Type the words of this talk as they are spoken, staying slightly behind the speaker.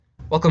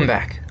Welcome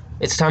back.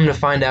 It's time to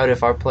find out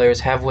if our players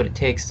have what it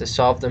takes to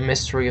solve the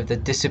mystery of the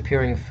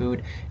disappearing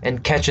food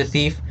and catch a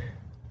thief,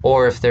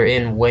 or if they're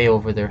in way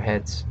over their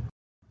heads.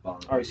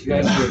 Alright, so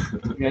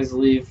you guys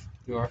leave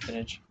the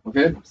orphanage.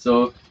 Okay,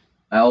 so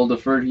I'll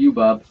defer to you,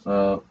 Bob.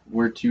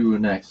 Where to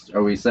next?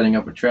 Are we setting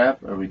up a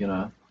trap? Are we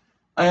gonna?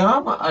 I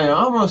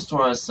almost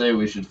want to say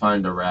we should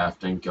find a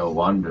raft and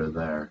go under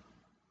there.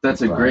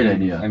 That's a great Right.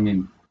 idea. I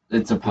mean,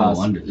 It's a Go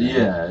under there.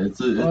 Yeah, it's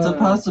a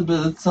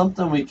possibility. It's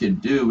something we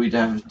could do. We'd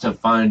have to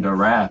find a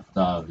raft,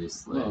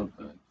 obviously. well,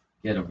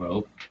 get a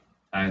rope,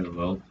 tie the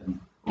rope, and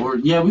Or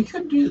yeah, we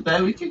could do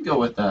that. We could go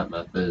with that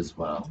method as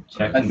well.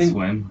 check I and think-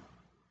 swim.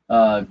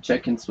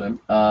 Chet can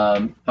swim.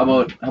 How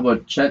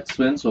about Chet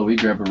swims while we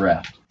grab a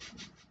raft,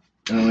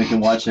 and then we can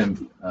watch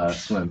him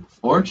swim.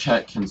 Or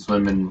Chet can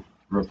swim and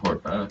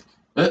report back.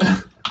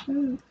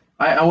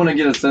 I want to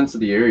get a sense of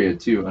the area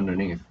too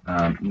underneath,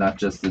 not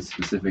just this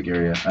specific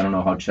area. I don't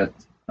know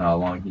how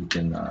long he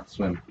can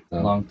swim. A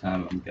So. long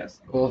time, I'm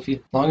guessing. Well, as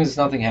long as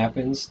nothing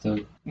happens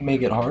to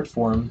make it hard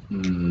for him,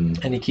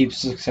 and he keeps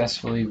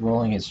successfully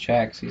rolling his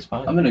checks, he's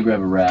fine. I'm gonna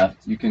grab a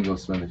raft. You can go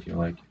swim if you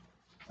like.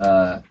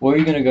 Where are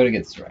you gonna go to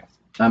get this raft?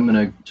 I'm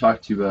gonna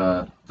talk to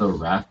The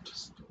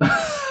raft.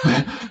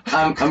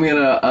 I'm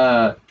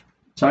gonna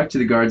talk to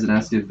the guards and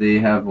ask if they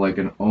have like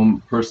an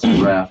own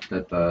personal raft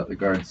that the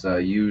guards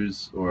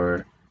use,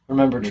 or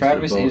Remember, Mr.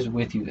 Travis Boat. is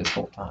with you this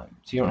whole time,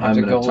 so you don't have I'm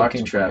to gonna go talk to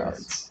looking for Travis.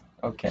 guards.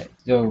 Okay,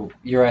 so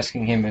you're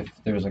asking him if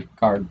there's a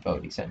guard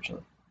boat,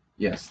 essentially.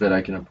 yes, that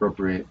I can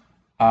appropriate.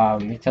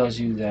 He tells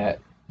you that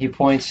he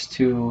points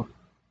to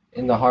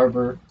in the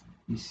harbor.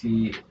 You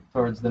see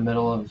towards the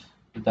middle of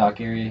the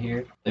dock area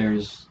here.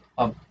 There's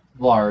a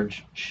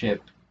large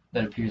ship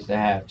that appears to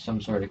have some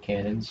sort of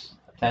cannons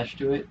attached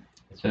to it.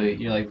 So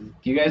you're like,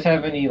 do you guys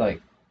have any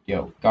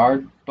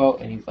guard boat?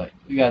 And he's like,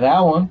 we got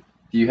that one.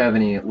 Do you have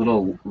any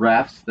little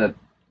rafts that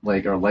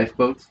like are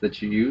lifeboats that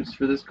you use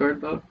for this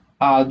guard boat?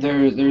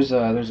 There's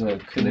a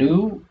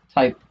canoe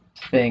type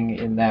thing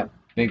in that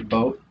big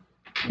boat.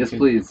 Yes,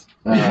 please.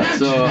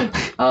 So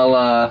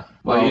I'll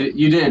Well,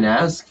 you didn't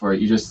ask for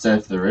it. You just said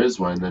if there is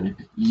one, then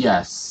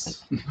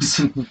yes.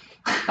 Come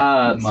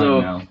on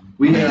so now.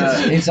 we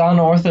It's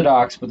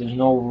unorthodox, but there's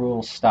no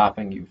rule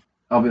stopping you.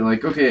 I'll be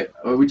like, okay,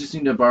 we just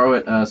need to borrow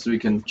it so we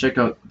can check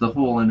out the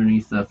hole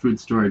underneath food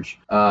storage.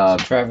 So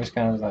Travis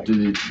kind of was like,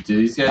 Do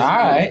these guys? all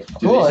right, do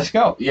cool, these- let's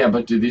go. Yeah,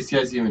 but do these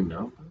guys even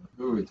know?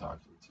 Who are we talking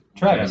to?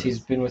 Travis, he's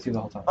been with you the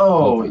whole time.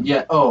 Oh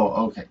yeah.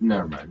 Oh okay.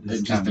 Never mind.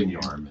 This Just time of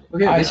ignore me.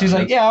 Okay, Alright, so he's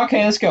like, that's- yeah,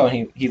 okay, let's go.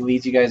 And he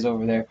leads you guys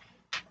over there,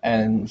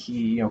 and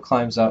he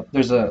climbs up.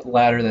 There's a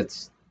ladder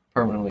that's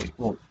permanently,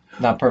 well,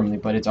 not permanently,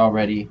 but it's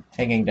already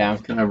hanging down.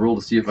 Can I roll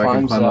to see if I can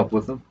Climbs climb up. up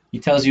with them? He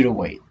tells you to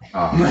wait.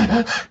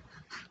 Ah.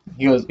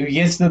 He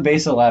gets to the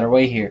base of the ladder,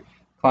 wait here,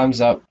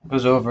 climbs up,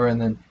 goes over,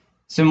 and then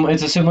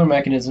it's a similar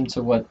mechanism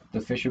to what the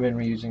fishermen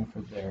were using for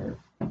their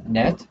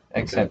net,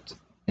 except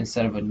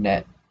instead of a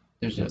net,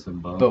 there's a It's a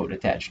boat. boat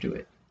attached to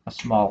it, a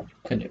small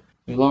canoe.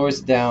 He lowers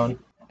it down,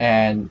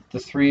 and the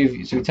three of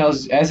you. So he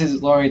tells, as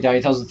he's lowering it down,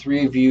 he tells the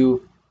three of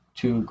you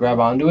to grab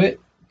onto it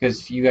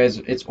because you guys,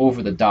 it's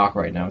over the dock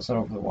right now. It's not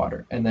over the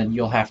water, and then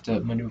you'll have to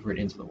maneuver it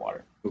into the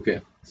water.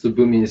 Okay. So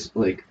Boomy is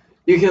like,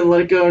 you can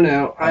let it go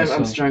now. I'm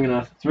Awesome. strong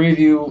enough. Three of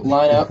you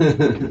line up.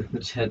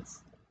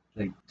 Chet's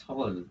like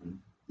taller than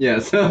Yeah.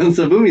 So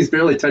Boomy's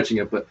barely touching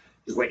it, but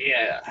he's like,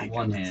 yeah. I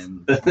one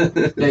hand.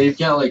 Yeah, you've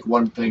got like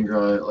one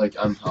finger. Like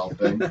I'm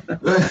helping.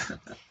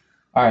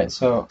 All right,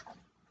 so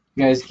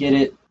you guys get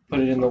it, put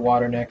it in the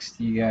water next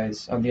to you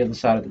guys on the other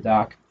side of the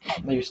dock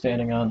that you're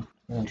standing on,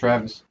 and then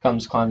Travis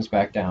climbs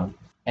back down.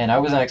 And I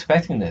wasn't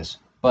expecting this,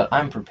 but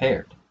I'm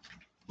prepared.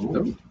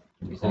 Ooh.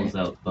 He pulls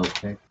out boat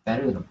pick.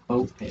 Better than a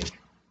boat pig.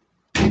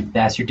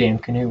 That's your damn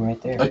canoe right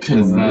there. A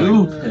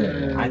canoe Uh,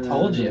 pig. I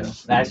told you,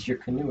 that's your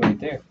canoe right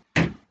there.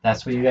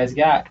 That's what you guys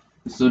got.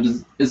 So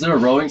is there a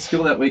rowing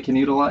skill that we can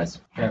utilize?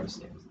 Travis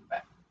stands in the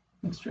back.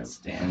 Thanks, Travis.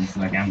 Stands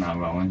like I'm not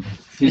rowing.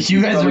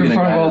 You guys are probably in gonna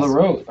front of guide all the us.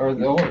 road or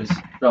the oars.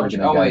 Probably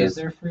gonna Oh wait, guide is us.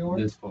 there a free oar?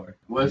 There's four.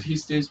 What if he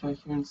stays by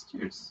human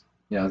steers?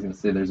 Yeah, I was gonna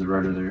say there's a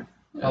rudder there.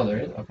 Oh, there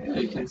is. Okay. Yeah,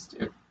 he can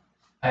steer.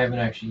 I haven't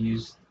actually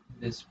used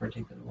this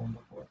particular one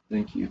before.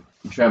 Thank you.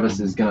 Travis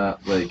is gonna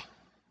like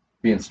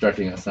be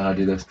instructing us on how to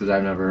do this because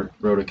I've never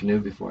rowed a canoe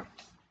before.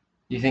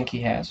 You think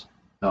he has?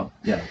 Oh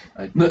yeah,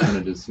 I kind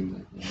of just assumed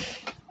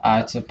that. Yeah.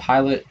 It's a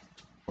pilot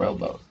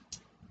rowboat.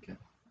 Okay.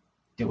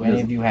 Do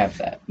any of you have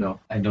that?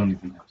 I don't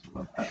even have to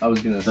look. I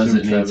was gonna Does assume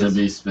it need Travis. to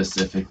be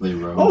specifically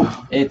rowed?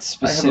 Oh, It's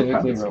I have a specifically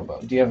pilot skill.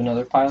 rowboat. Do you have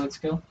another pilot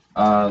skill?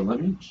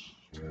 Let me.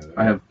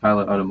 I have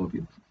pilot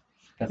automobile.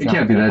 That's It not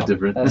can't be gonna that help.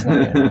 different. That's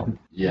not gonna help.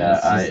 Yeah,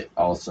 This I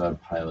also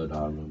have pilot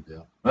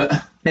automobile,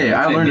 Hey,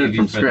 I Say learned it maybe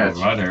from for the scratch.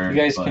 Rudder,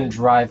 You guys but can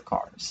drive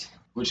cars.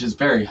 which is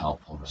very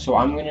helpful. Right So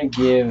I'm now. gonna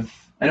give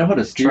I know how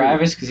to steer.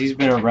 Travis, because he's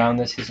been around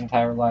this his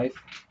entire life,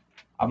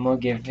 I'm gonna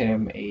give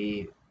him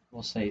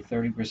we'll say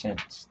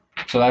 30%.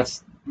 So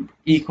that's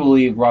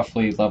equally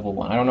roughly level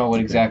 1. I don't know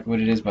exactly what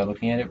it is by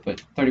looking at it,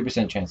 but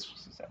 30% chance of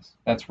success.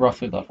 That's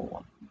roughly level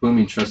 1.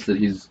 Boomy trusts that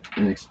he's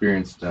an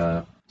experienced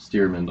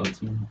steerman,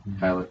 boatsman.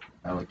 pilot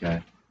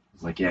guy.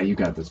 It's like, yeah, you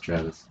got this,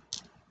 Travis.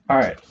 All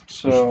right.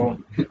 So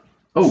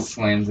Oh,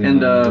 slams him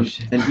and on the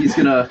ship. and he's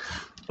gonna.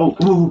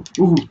 Oh,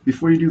 ooh!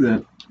 Before you do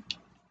that,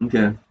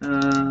 okay.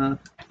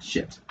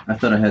 Shit. I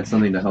thought I had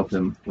something to help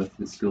him with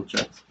his skill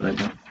checks, but I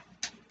don't.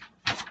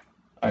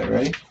 all right,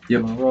 ready? Yep.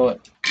 I'm gonna roll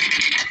it.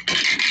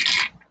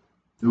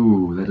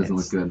 Ooh, that doesn't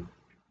look good.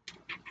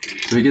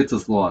 So he gets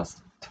us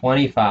lost.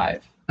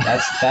 25.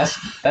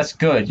 That's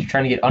good. You're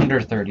trying to get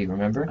under 30.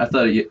 Remember? I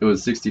thought it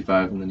was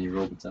 65, and then you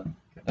rolled the 10.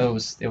 It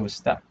was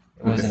stuck.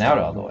 It wasn't out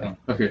all the way.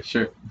 Okay,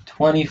 sure.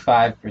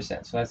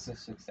 25%. So that's a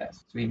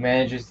success. So he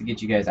manages to get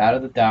you guys out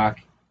of the dock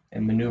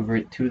and maneuver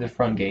it to the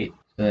front gate.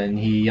 Then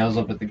he yells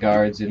up at the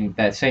guards in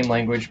that same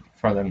language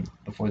for them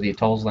before the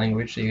Atoll's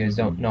language, so you guys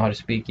don't know how to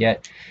speak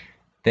yet.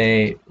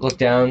 They look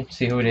down,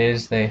 see who it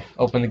is. They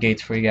open the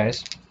gates for you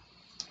guys.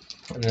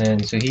 And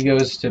then, so he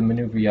goes to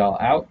maneuver y'all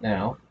out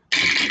now.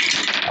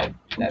 Oh,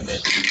 that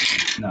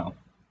missed. No.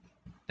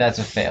 That's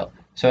a fail.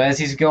 So as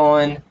he's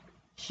going,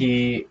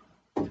 he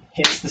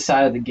hits the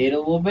side of the gate a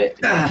little bit.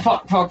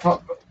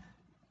 Fuck.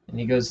 And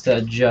he goes to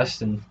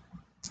adjust and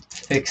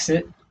fix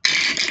it.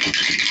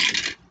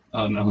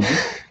 Oh no.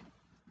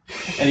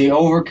 And he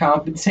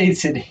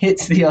overcompensates and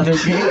hits the other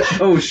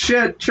gate. Oh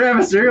shit,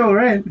 Travis, are you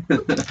alright?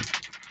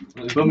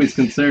 Boomy's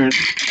concerned.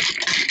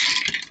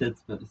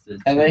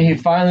 And then he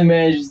finally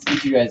manages to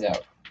get you guys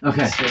out.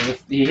 Okay. So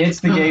he hits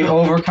the gate,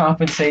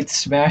 overcompensates,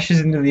 smashes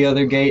into the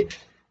other gate.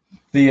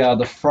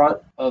 The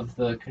front of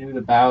the canoe,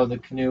 the bow of the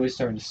canoe is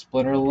starting to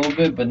splinter a little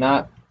bit, but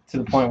not to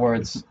the point where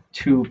it's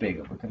too big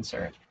of a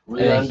concern.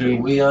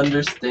 We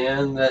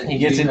understand that he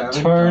gets you it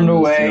haven't turned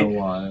done this away. in a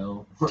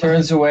while.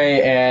 Turns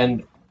away,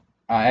 and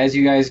as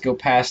you guys go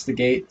past the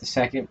gate, the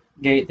second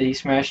gate that he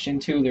smashed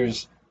into,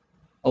 there's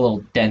a little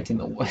dent in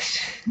the wood.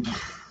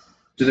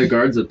 Do the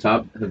guards up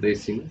top, have they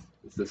seen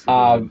this? Is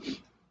this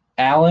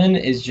Alan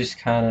is just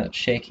kind of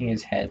shaking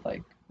his head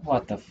like,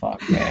 what the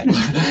fuck, man?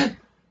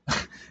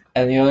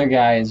 And the other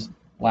guy is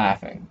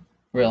laughing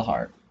real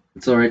hard.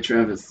 It's alright,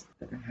 Travis.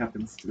 It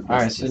happens to the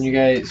best.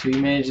 Alright, so he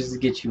manages to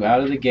get you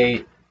out of the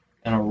gate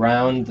and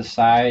around the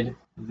side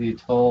of the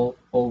atoll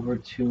over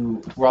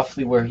to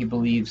roughly where he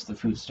believes the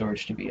food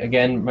storage to be.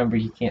 Again, remember,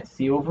 he can't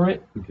see over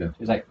it. Okay.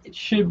 He's like, it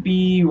should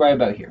be right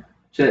about here.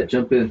 Chet,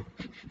 jump in.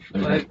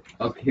 They're,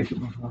 Okay.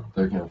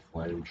 they're gonna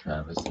flame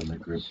Travis in the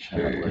group chat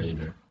Sure.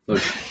 later.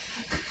 Look.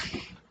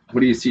 What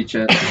do you see,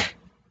 Chet?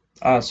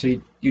 So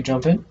you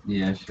jump in.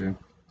 Yeah, sure.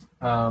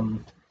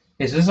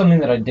 This is something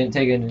that I didn't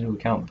take into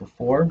account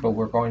before, but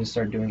we're going to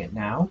start doing it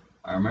now.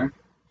 Armor?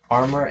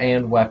 Armor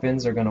and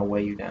weapons are going to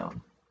weigh you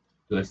down.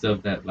 Do I still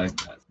have that life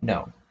vest?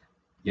 No.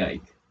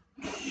 Yike.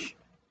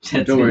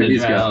 Chet's Don't worry, gonna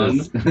he's got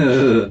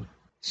drown. this.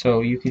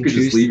 So you can You could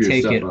choose just leave to your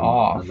take stuff it on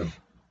off the-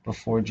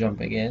 before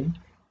jumping in,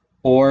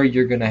 or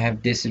you're going to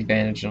have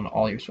disadvantage on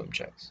all your swim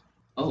checks.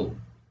 Oh,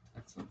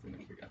 that's something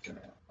I forgot to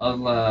add.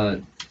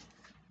 I'll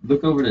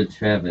look over to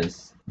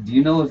Travis. Do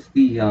you know if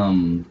the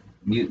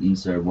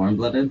mutants are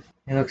warm-blooded?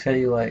 He looks at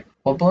you like,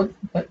 what blood?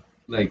 What?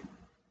 Like,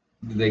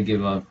 do they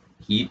give off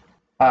heat?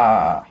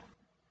 That's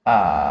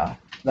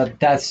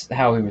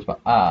how he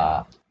responds.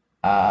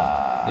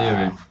 Have you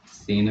ever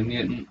seen a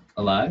mutant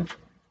alive?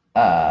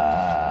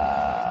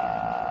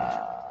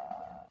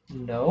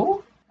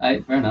 No?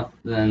 Alright, fair enough.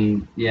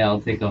 Then yeah, I'll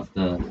take off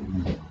the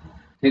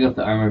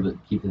armor, but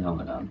keep the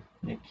helmet on.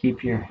 Yeah,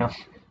 keep your helmet.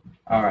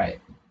 Alright.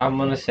 I'm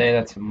going to say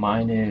that's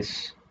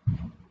minus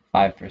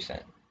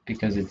 5%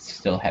 because it's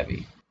still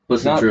heavy.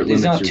 Plus, It's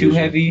limits not your too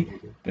vision. heavy,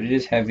 but it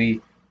is heavy,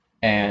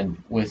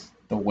 and with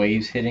the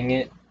waves hitting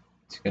it,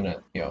 it's gonna,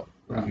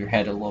 move your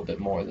head a little bit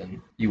more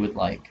than you would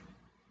like.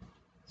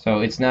 So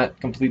it's not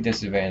complete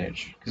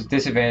disadvantage, because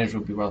disadvantage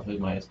would be roughly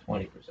minus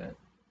 20%.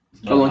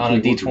 How long On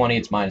can a you hold D20,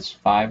 it's minus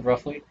 5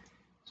 roughly,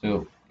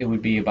 so it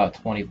would be about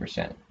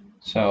 20%.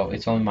 So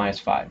it's only minus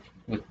 5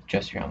 with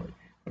just your helmet.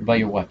 What about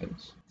your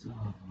weapons? Oh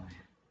boy.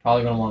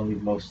 Probably gonna want to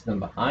leave most of them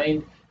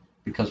behind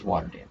because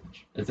water damage.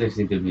 That's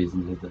actually a good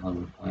reason to leave the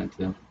helmet behind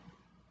too.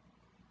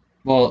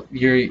 Well,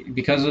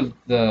 because of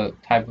the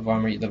type of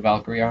armor, the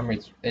Valkyrie armor,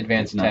 it's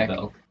advanced It's not tech.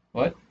 Valk.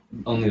 What?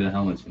 Only the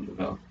helmet's from the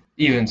Valk.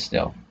 Even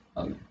still,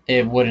 Okay.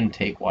 it wouldn't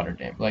take water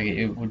damage. Like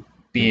it would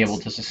be able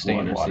to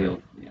sustain water.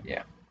 Sealed.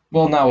 Yeah.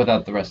 Well, not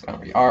without the rest of the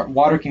armor. Our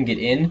water can get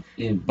in,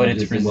 but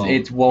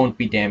it won't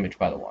be damaged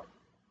by the water.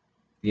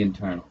 the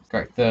internals.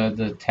 Correct.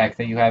 The tech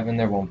that you have in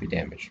there won't be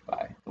damaged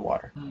by the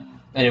water,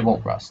 and it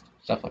won't rust.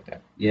 Stuff like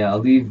that. Yeah, I'll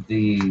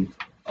leave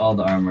all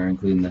the armor,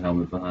 including the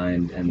helmet,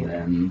 behind, and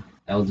then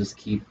I'll just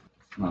keep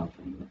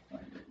smoking the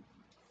fighter.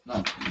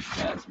 Not the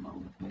Phasma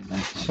with me.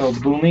 That's So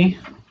not- Boomy,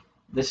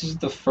 this is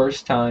the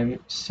first time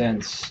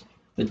since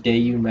the day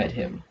you met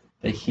him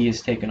that he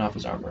has taken off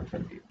his armor in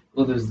front of you.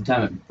 Well, there's the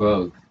time it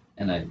broke,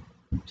 and I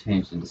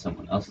changed into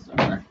someone else's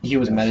armor. He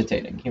was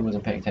meditating. He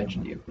wasn't paying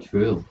attention to you.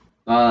 True.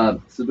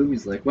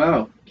 Subumi's like,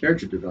 wow,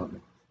 character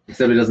development.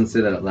 Except he doesn't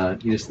say that out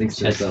loud. He just thinks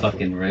to Chest himself.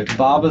 fucking ripped.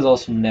 Bob has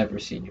also never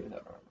seen you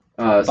without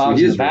armor. So Bob's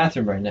he in is the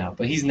bathroom right now,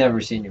 but he's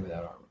never seen you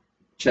without armor.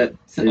 Chet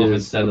Over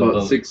is the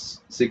about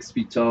boat. 6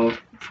 feet tall,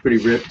 pretty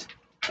ripped.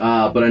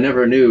 But I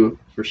never knew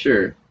for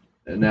sure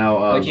now,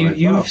 Like I'm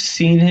you've wow.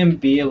 seen him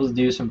be able to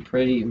do some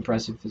pretty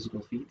impressive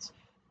physical feats,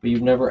 but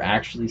you've never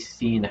actually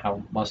seen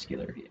how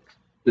muscular he is.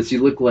 Does he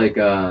look like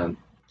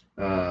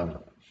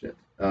shit?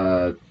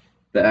 The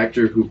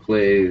actor who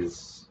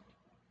plays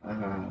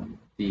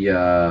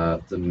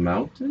the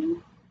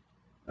Mountain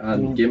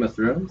in Game of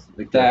Thrones?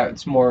 Like that.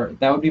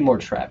 That would be more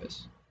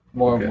Travis.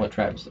 More Okay. of what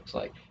Travis looks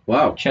like.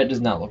 Wow, Chet does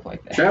not look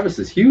like that. Travis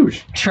is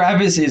huge.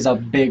 Travis is a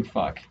big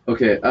fuck.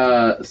 Okay,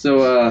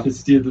 so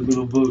steer the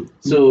little boat.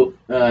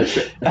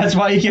 That's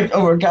why he kept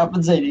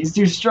overcompensating. He's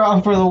too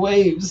strong for the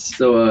waves.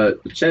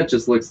 Chet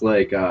just looks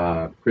like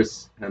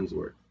Chris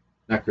Hemsworth,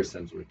 not Chris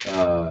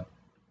Hemsworth.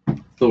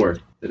 Thor.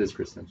 That is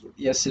Chris Hemsworth.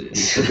 Yes, it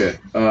is. Okay,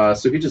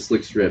 so he just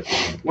looks ripped.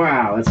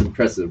 Wow, that's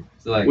impressive.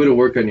 So like, Way to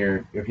work on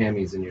your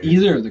hammies and your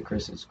Either of the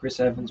Chris's, Chris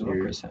Evans or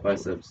your Chris Hemsworth.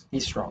 biceps.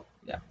 He's strong.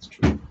 Yeah, it's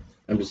true.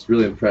 I'm just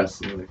really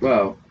impressed. I'm like,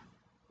 wow,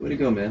 way to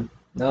go, man.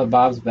 Now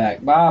Bob's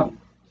back. Bob,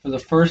 for the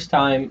first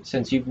time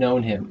since you've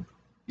known him,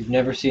 you've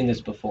never seen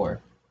this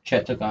before.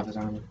 Chet took off his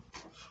armor.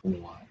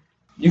 Why?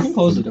 You can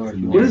close the door if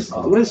you want.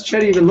 What does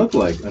Chet even look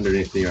like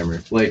underneath the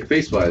armor? Like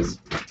face-wise?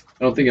 I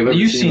don't think I've ever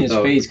You've seen seen him his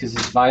without- face because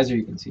his visor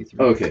you can see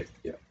through. Oh, okay,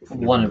 yeah.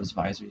 One of his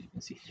visors you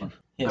can see through.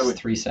 He I has would-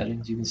 3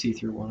 settings. You can see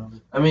through one of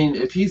them. I mean,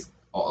 if he's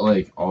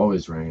like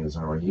always wearing his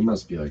armor, he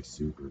must be like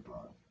super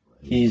buff.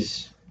 Like,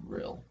 He's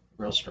real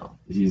strong.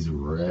 he's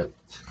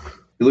ripped.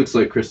 He looks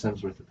like Chris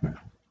Hemsworth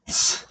apparently.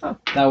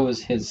 That was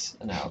his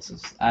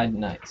analysis. I did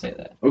not say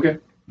that. Okay.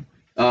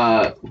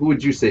 Who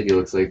would you say he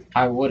looks like?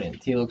 I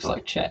wouldn't. He looks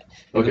like Chet.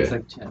 it Okay. looks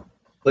like Chet.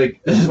 Like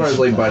as far as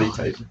like body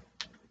type.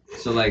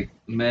 So like,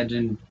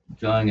 imagine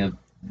drawing a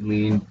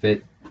lean,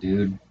 fit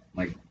dude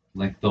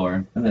like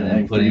Thor, and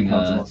then putting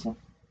a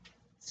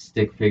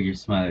stick figure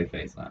smiley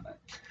face on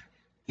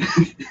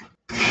it.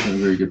 A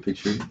very good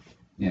picture.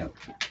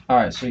 All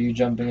right, so you're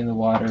jumping in the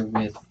water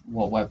with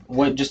what weapon?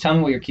 What? Just tell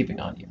me what you're keeping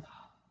on you.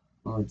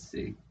 Well, let's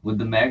see. Would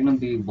the Magnum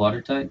be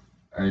watertight,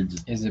 or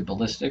just, Is it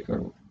ballistic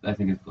or I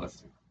think it's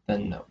ballistic?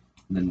 then no?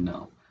 Then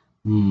no.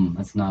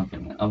 Let's not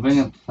bring it. I'll bring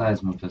a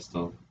plasma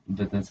pistol,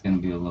 but that's gonna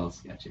be a little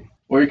sketchy.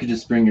 Or you could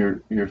just bring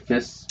your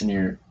fists and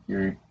your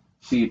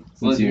feet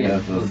since Well, you yeah,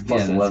 have a well, plus yeah,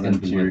 that's 11 gonna to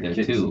be your right there,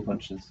 kicks too. and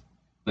punches.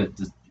 But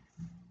just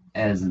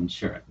as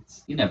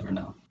insurance, you never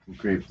know.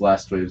 Create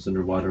blast waves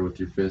underwater with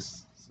your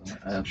fists. So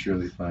I'm sure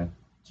it'll be fine.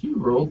 Do you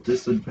roll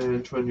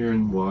disadvantage when you're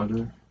in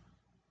water?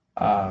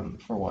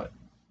 For what?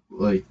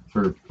 Like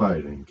for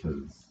fighting,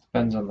 because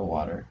Depends on the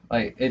water.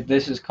 Like if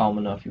this is calm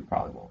enough, you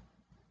probably won't,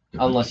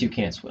 unless you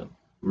can't swim.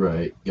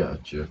 right,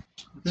 gotcha.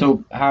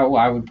 So how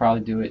I would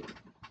probably do it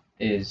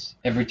is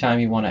every time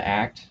you want to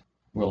act,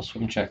 roll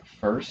swim check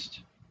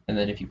first, and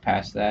then if you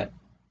pass that,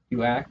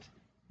 you act.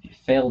 If you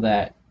fail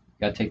that,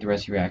 you gotta take the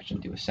rest of your action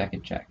and do a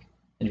second check.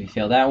 And if you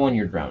fail that one,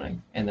 you're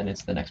drowning, and then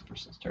it's the next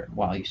person's turn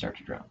while you start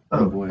to drown.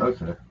 Oh boy.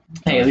 okay.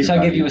 Hey, at least your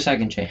I'll give body. you a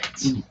second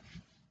chance.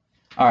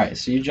 All right,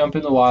 so you jump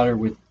in the water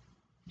with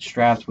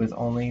strapped with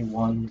only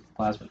one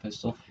plasma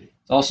pistol.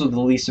 It's also the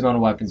least amount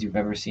of weapons you've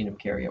ever seen him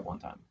carry at one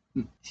time.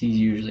 He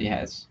usually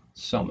has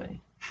so many.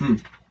 Hmm.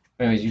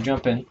 Anyways, you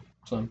jump in,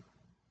 swim.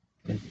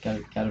 You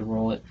gotta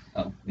roll it.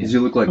 Oh, Does he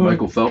look like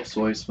Michael Phelps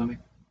while he's swimming?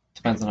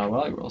 Depends on how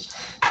well he rolls.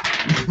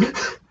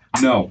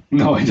 no,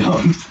 I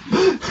don't.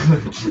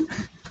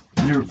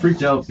 You're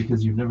freaked out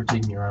because you've never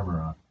taken your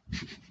armor off.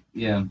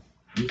 Yeah.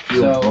 You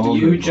feel So you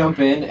vulnerable. jump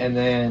in and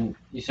then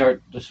you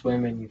start to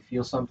swim and you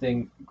feel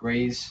something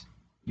graze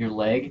your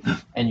leg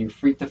and you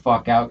freak the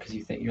fuck out because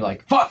you think you're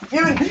like fuck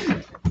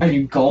and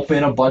you gulp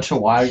in a bunch of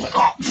water. You're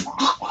like,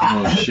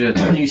 Oh shit.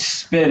 and you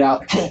spit it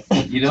out.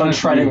 You don't have to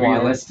be treading water.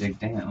 realistic.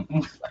 Damn.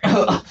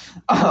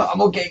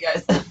 I'm okay,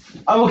 guys.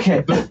 I'm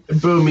okay.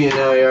 Boomy and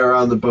I are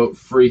on the boat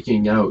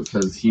freaking out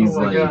because he's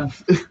Oh my like,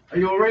 God. Are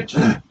you alright,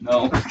 Chad?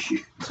 No.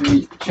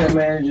 So Chet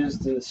manages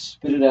to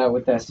spit it out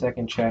with that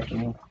second check,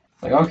 and he's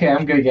like, "Okay,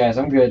 I'm good, guys.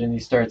 I'm good." And he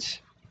starts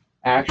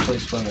actually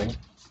swimming,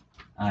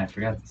 I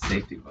forgot the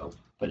safety rope.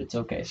 but it's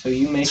okay. So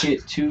you make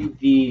it to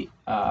the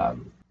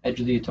edge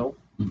of the atoll,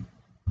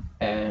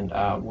 and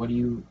what are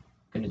you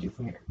gonna do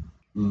from here?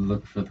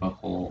 Look for the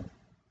hole.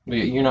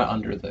 You're not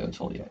under the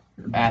atoll yet.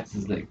 You're at This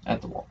is like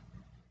the wall.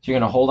 So you're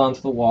gonna hold on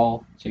to the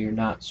wall, so you're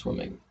not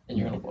swimming, and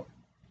you're gonna look.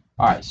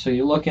 All right. So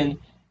you're looking,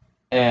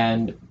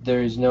 and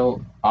there's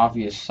no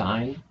obvious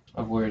sign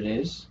of where it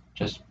is,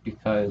 just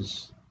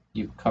because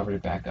you've covered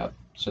it back up.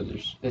 So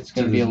it's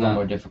gonna So be a there's little not-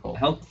 more difficult.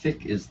 how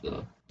thick is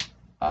the?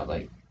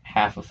 Like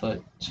half a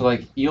foot. So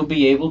like you'll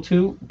be able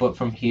to, but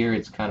from here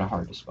it's kind of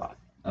hard to spot.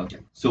 Okay.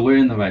 So we're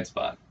in the right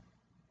spot.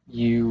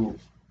 You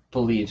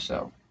believe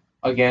so.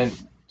 Again,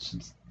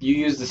 since you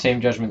use the same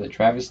judgment that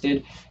Travis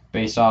did,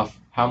 based off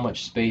how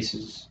much space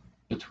is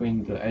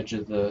between the edge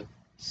of the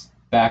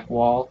back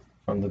wall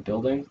from the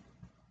building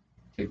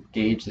to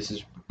gauge this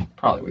is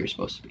probably where you're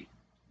supposed to be.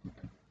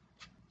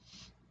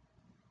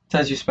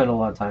 Since you spend a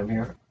lot of time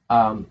here,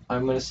 I'm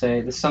going to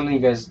say this is something you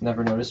guys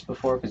never noticed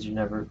before because you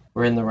never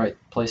were in the right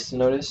place to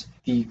notice.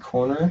 The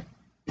corner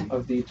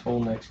of the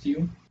atoll next to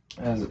you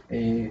has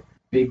a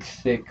big,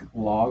 thick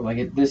log.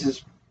 This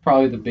is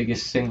probably the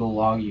biggest single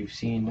log you've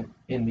seen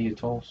in the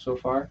atoll so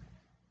far.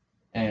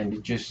 and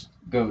it just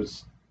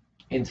goes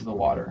into the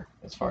water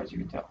as far as you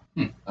can tell.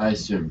 I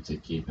assume to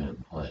keep it in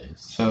place.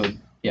 So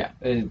yeah,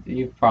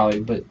 you probably,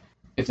 but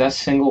if that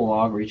single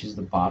log reaches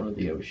the bottom of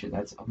the ocean,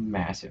 that's a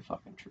massive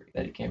fucking tree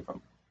that it came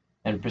from,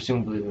 and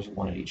presumably there's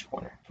one at each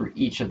corner for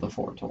each of the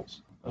 4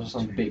 atolls. Those are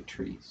some big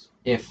trees.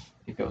 If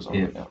it goes all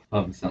the way down,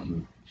 Probably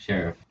something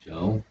Sheriff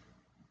Joe.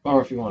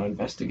 or if you want to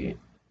investigate,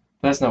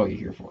 that's not what you're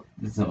here for.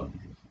 That's not what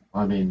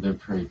I mean, they're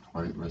pretty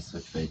pointless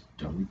if they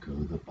don't go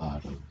to the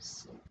bottom.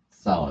 So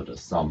solid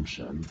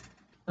assumption.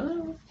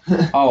 Oh,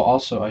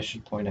 also, I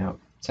should point out,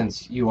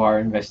 since you are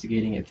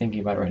investigating it, thinking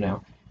about it right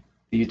now,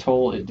 the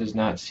atoll, it does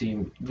not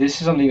seem. This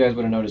is something you guys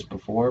would have noticed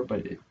before,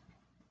 but it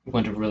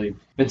wouldn't have really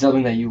been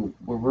something that you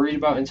were worried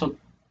about until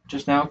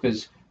just now,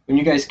 because when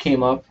you guys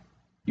came up,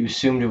 you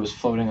assumed it was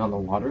floating on the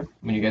water.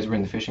 When you guys were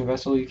in the fishing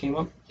vessel, you came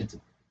up. It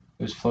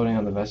was floating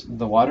on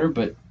the water,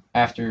 but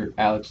after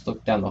Alex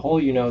looked down the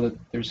hole, you know that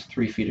there's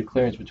 3 feet of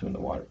clearance between the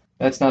water.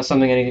 That's not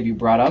something any of you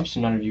brought up,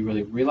 so none of you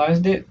really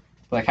realized it.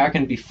 Like, how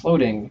can it be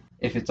floating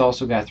if it's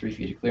also got 3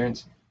 feet of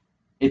clearance?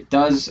 It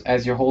does,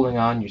 as you're holding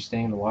on, you're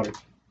staying in the water,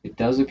 it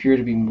does appear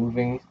to be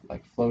moving,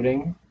 like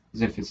floating,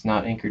 as if it's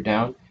not anchored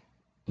down.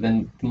 But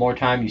then the more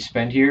time you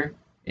spend here,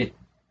 it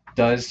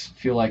does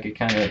feel like it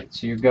kind of,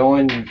 so you're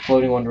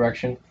floating one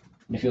direction,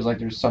 and it feels like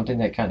there's something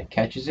that kind of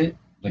catches it,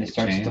 and Like it a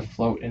starts chain? to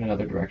float in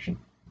another direction.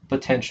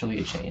 Potentially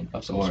a chain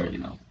of some Or, sort.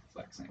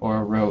 flexing. Or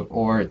a rope,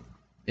 or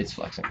it's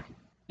flexing.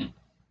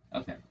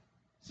 Okay.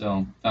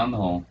 So, found the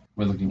hole.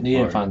 We're looking You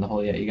for didn't find the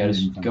hole yet. You gotta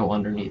didn't find go the-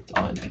 underneath to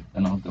find it. Okay,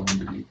 then I'll go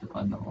underneath to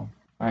find the hole.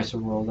 Alright, so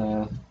roll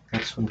that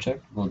next swim check.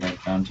 Roll that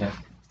ground check.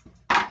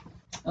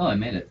 Oh, I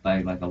made it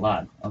by like a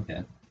lot.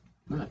 Okay.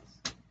 Nice.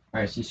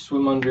 Alright, so you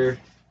swim under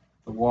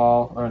the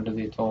wall, or under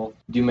the atoll.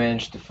 You do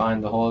manage to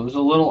find the hole. It was a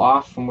little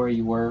off from where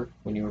you were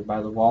when you were by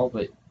the wall,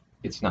 but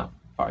it's not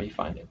far. You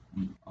find it.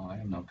 Oh, I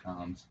have no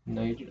comms.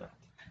 No, you do not.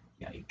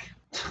 Yike.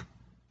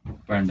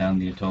 Burn down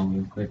the atoll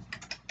real quick.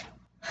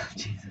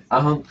 Jesus.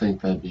 I don't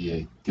think that'd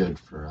be good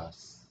for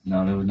us.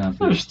 No, that would not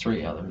be. There's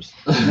 3 others.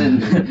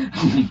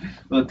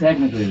 Well,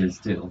 technically there's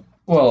 2.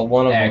 Well,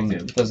 one of them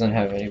Active. doesn't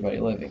have anybody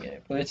living in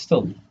it, but it's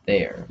still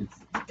there. It's,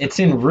 It's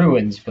in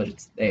ruins, but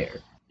it's there.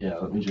 Yeah,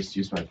 let me just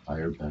use my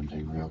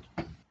firebending real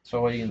quick.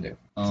 So what are you gonna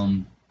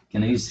do?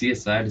 can I use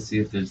CSI to see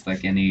if there's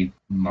like any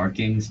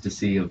markings to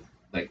see if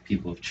like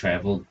people have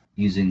traveled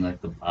using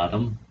like the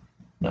bottom?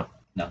 No.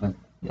 Nothing?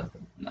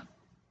 Nothing. No.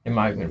 Am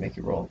I gonna make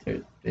you roll?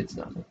 It's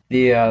nothing.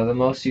 The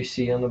most you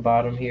see on the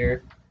bottom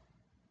here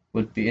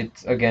would be,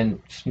 it's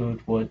again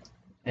smooth wood,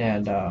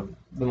 and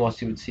the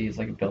most you would see is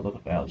like a buildup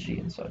of algae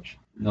and such.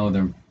 No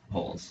other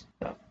holes.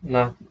 No,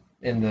 not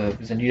in the.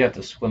 Because then you'd have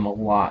to swim a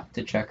lot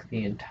to check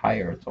the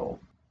entire atoll.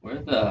 Where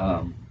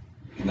are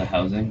the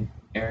housing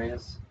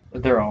areas?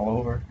 They're all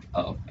over.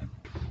 Oh,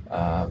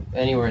 okay.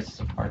 Anywhere it's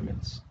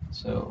apartments.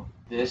 So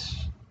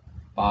this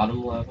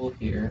bottom level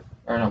here,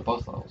 or no,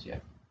 both levels, yeah.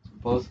 So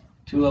both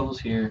 2 levels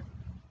here,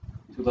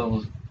 2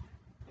 levels,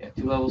 yeah,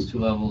 2 levels, 2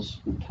 levels,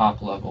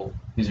 top level.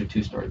 These are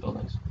 2-story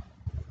buildings.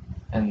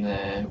 And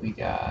then we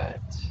got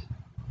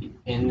the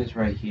inn is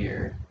right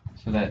here,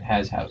 so that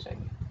has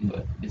housing,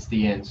 but it's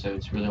the inn, so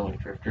it's really only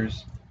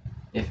drifters,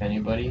 if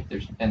anybody.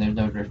 There's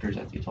no drifters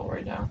at the atoll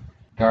right now.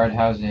 Guard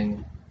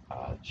housing,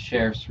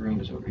 sheriff's room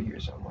is over here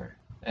somewhere,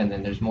 and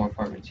then there's more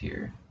apartments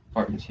here,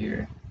 apartments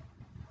here,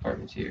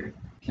 apartments here,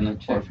 Can I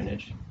check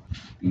orphanage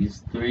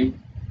these 3?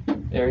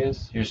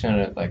 areas. You're just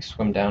gonna like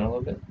swim down a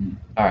little bit. Mm.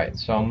 All right,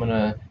 so I'm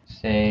gonna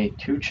say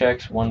 2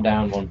 checks, 1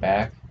 down, 1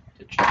 back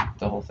to check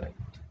the whole thing.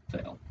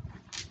 Fail.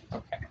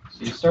 Okay, so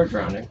you start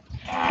drowning.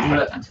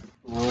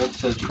 Roll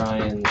to try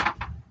and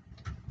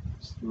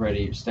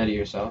steady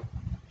yourself.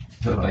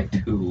 Like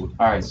 2.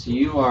 All right, so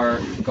you are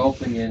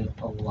gulping in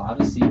a lot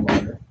of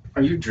seawater,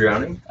 Are you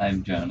drowning?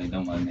 I'm drowning,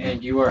 don't mind me.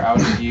 and you are out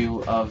of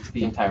view of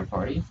the entire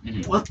party.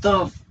 What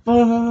the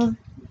fuck?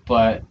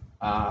 But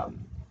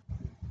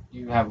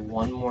you have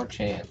one more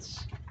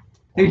chance.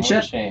 Hey, One more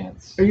Chet.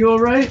 chance. Are you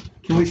alright?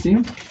 Can we see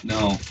him?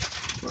 No.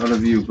 We're out of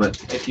view, but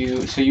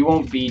So you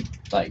won't be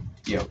like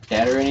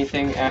dead or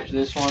anything after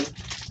this one.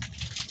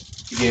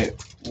 You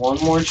get one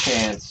more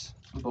chance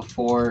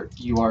before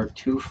you are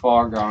too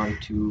far gone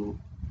to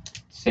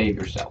save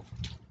yourself.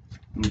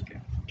 Okay.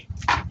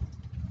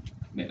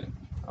 Made it.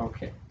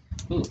 Okay,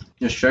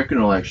 just checking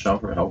to like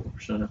shout for help or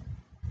something.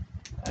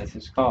 that's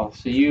his call.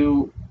 So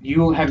you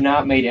have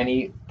not made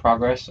any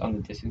progress on the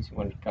distance you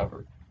wanted to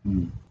cover,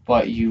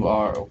 but you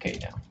are okay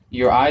now.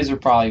 Your eyes are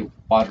probably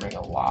watering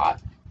a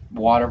lot.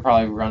 Water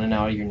probably running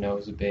out of your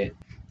nose a bit,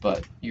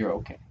 but you're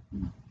okay.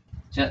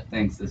 Chet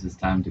thinks this is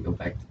time to go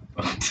back to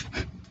the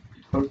boat.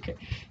 Okay.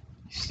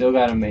 You still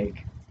gotta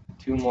make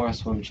 2 more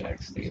swim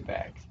checks to get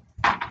back.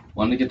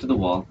 Want to get to the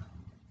wall.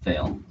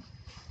 Fail.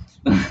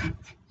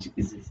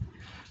 Jesus.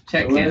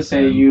 Chet I'm gonna can't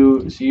say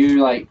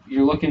swim.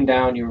 you're looking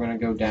down, you were gonna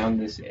go down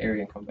this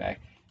area and come back.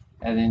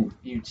 And then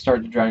you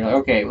start to drown, you're like,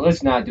 okay, well,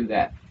 let's not do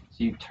that.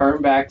 So you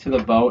turn back to the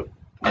boat,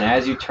 and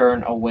as you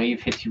turn, a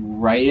wave hits you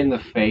right in the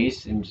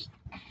face and just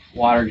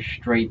water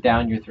straight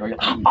down your throat.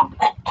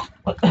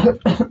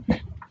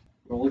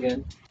 Roll roll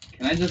again.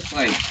 Can I just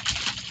like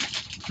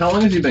How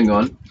long has he been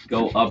gone?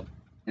 go up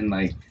and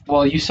like?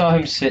 Well, you saw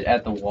him sit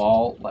at the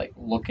wall, like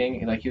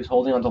looking, like he was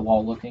holding on the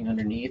wall, looking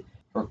underneath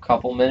for a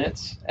couple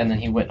minutes, and then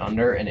he went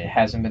under, and it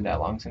hasn't been that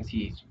long since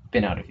he's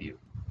been out of view.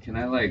 Can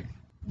I like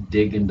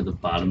dig into the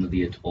bottom of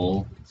the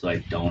atoll so I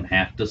don't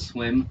have to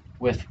swim?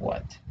 With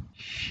what?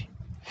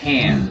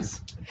 Hands.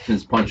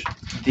 His punch.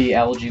 The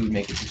algae would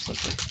make it too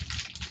slippery.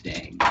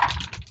 Dang.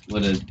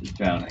 What a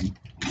drowning.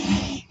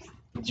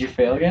 Did you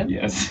fail again?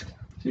 Yes.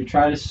 So you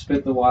try to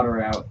spit the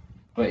water out,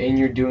 but in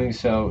your doing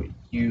so,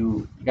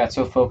 you got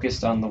so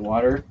focused on the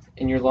water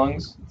in your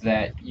lungs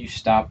that you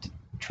stopped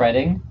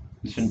treading.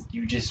 So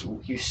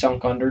you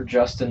sunk under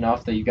just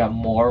enough that you got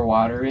more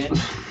water in.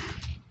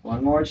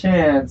 One more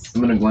chance.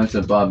 I'm gonna glance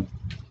at Bob.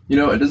 You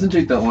know, it doesn't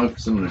take that long for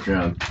someone to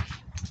drown.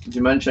 Would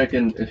you mind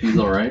checking if he's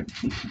alright?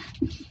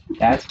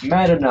 That's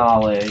meta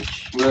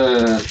knowledge.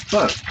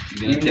 But,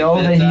 You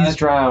know that he's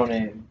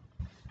drowning.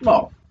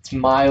 well, It's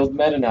mild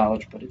meta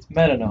knowledge, but it's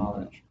meta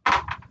knowledge.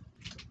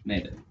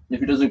 Made it. if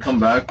he doesn't come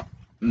back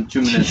in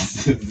 2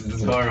 minutes, this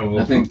is horrible.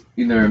 I think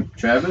either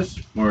Travis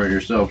or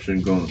yourself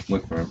should go and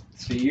look for him.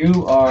 So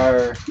you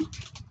are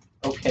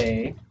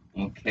okay.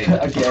 Okay.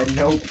 Again,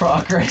 no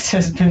progress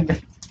has been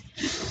made.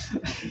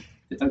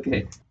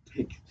 Okay.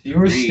 So you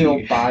were Three.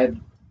 still by.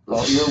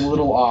 Well, you're a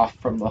little off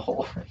from the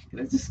hole. Can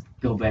I just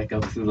go back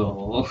up through the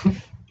hole?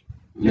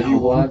 If you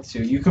want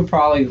to, you could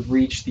probably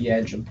reach the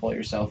edge and pull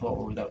yourself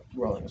over without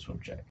rolling a swim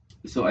check.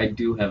 So I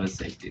do have a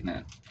safety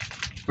net.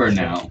 For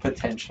now.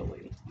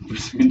 Potentially.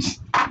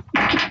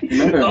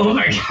 Remember, Oh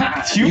my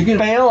god! You can-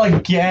 fail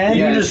again?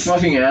 you can just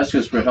fucking ask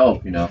us for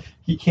help, you know.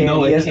 He can't.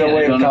 No, he I has no can't.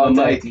 way I of don't have a mic.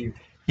 contacting you.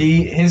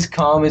 His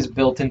comm is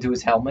built into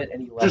his helmet,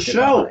 and he left Just it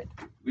shout. behind.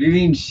 What do you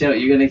mean shout?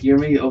 You're gonna hear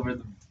me over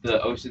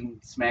the ocean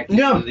smacking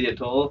Yeah. into the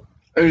atoll?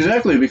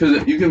 Exactly,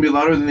 because you can be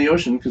louder than the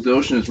ocean, because the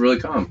ocean is really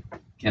calm.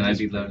 Can I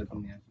be louder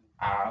than the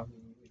ocean?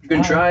 You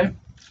can try.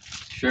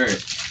 Sure.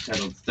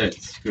 That'll start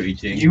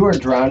screeching. You are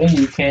drowning.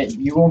 You can't.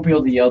 You won't be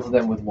able to yell to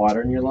them with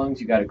water in your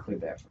lungs. You got to clear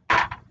that.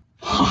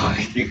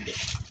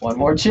 One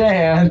more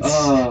chance.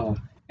 Oh.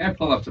 Can I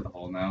pull up to the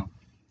hole now?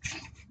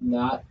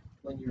 Not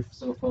when you're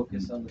so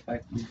focused on the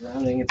fact that you're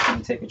drowning. It's going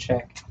to take a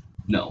check.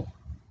 No.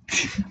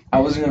 I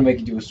wasn't going to make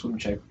you do a swim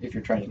check if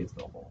you're trying to get to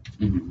the hole.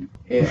 Mm-hmm.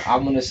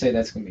 I'm going to say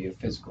that's going to be a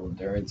physical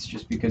endurance,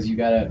 just because you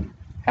got to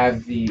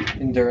have the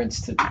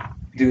endurance to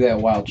do that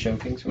while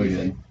choking. So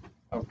Okay.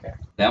 Okay.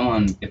 That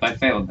one, if I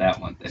failed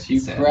that one, that'd So be you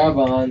sad. grab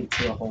on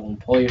to the hole and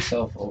pull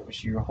yourself over.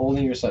 So you're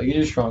holding yourself. You're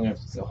just strong enough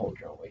to hold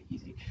your own weight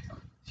easy.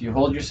 So you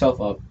hold yourself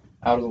up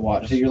out of the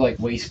water. So you're like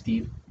waist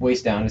deep,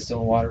 waist down is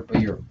still in water,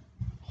 but you're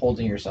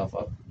holding yourself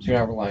up. So you're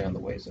not relying on the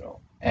waves at all.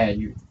 And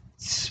you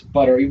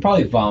sputter. You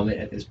probably vomit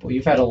at this point.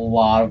 You've had a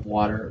lot of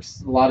water,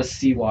 a lot of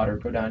seawater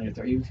go down your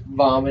throat. You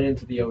vomit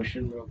into the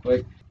ocean real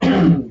quick.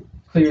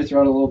 Clear your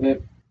throat a little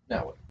bit.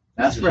 Now what?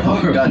 Ask for help,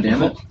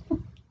 goddammit.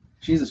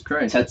 Jesus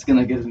Christ. Chet's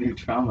gonna get a new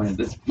trauma at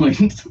this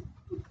point.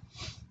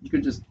 You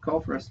could just call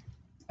for us.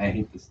 I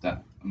hate this stuff.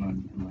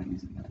 I'm not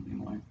using that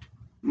anymore.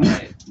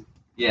 Alright.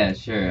 Yeah,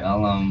 sure.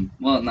 I'll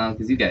well no,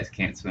 because you guys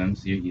can't swim,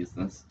 so you're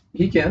useless.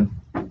 He can.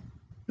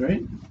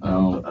 Right? I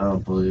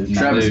don't believe. Neither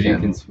Travis of you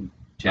can. can swim.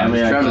 I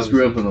mean, Travis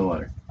grew up in the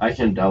water. I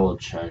can double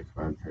check,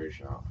 but I'm pretty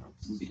sure I don't have.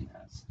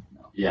 Yes.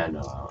 No. Yeah, no,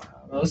 I don't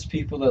have. Most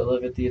people that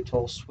live at the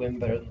atoll swim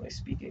better than they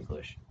speak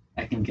English.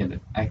 I can get it.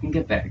 I can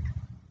get back.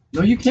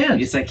 No, you can't.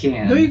 Yes, I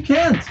can. No, you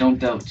can't. Don't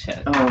doubt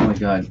Chet. Oh my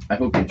god. I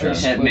hope you try.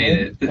 Yes. Chet made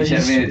it. Are you Chet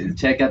made swimming? it.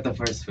 Chet got the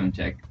first swim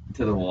check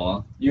to the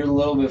wall. You're a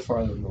little bit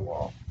farther than the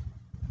wall.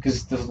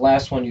 Because the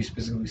last one you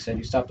specifically said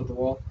you stopped at the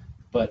wall,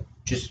 but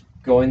just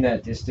going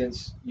that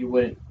distance, you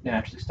wouldn't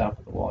naturally stop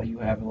at the wall. You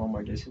have a little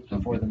more distance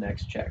before the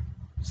next check.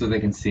 So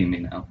they can see me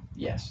now.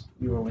 Yes,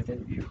 you were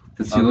within view.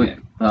 Does he Okay.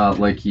 look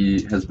like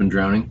he has been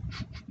drowning?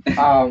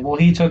 Well,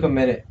 he took a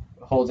minute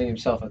holding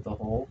himself at the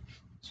hole,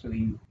 so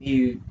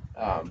he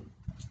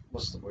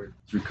what's the word?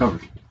 He's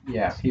recovered.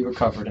 Yeah, he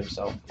recovered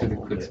himself a Took a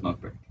little quick bit. smoke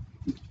break.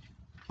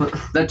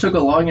 That took a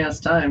long ass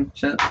time.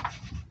 Chet.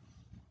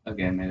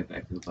 Okay, I made it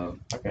back to the boat.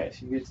 Okay,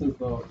 so you get to the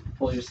boat,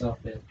 pull yourself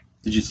in.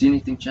 Did you see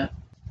anything, Chet?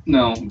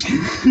 No.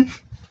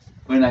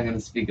 We're not gonna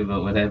speak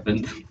about what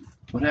happened.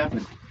 What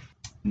happened?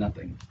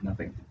 Nothing.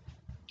 Nothing.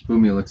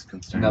 Boomy looks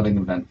concerned. Nothing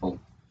eventful.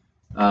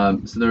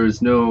 So there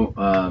was no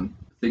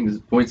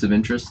points of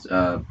interest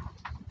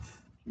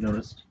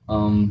noticed.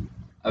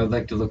 I would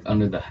like to look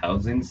under the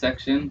housing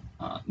section,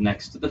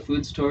 next to the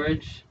food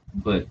storage,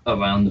 but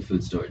around the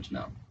food storage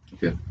now.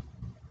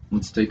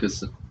 Let's take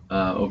us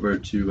over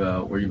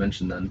to where you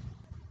mentioned then.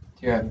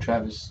 You're having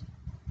Travis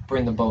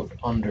bring the boat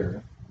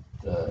under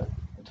the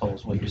atoll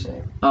is what you're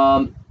saying.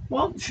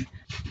 Well,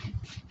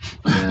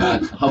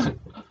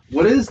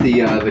 what is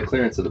the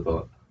clearance of the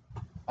boat?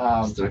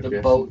 Stuck The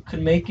here. boat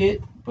could make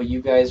it, but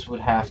you guys would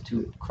have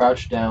to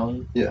crouch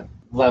down, Yeah.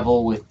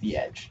 level with the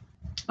edge.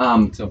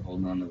 So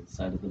holding on to the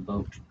side of the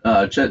boat.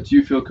 Chet, do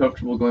you feel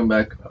comfortable going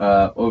back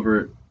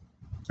over,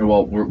 or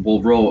well,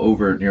 we'll roll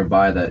over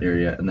nearby that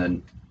area and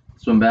then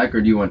swim back,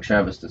 or do you want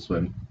Travis to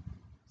swim?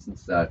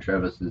 Since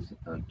Travis is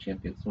a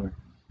champion swimmer.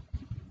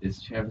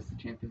 Is Travis the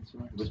champion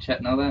swimmer? Does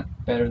Chet know that?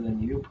 Better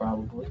than you,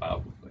 probably.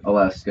 Probably. I'll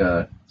ask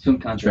Swim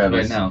contest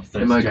Travis. right now.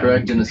 am I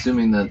correct in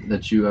assuming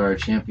that you are a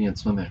champion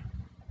swimmer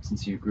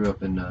since you grew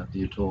up in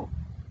the atoll?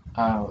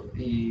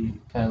 He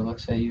kind of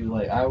looks at you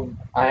like,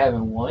 I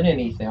haven't won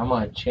anything. I'm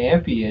not a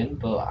champion,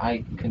 but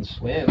I can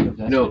swim. If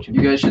that's No, what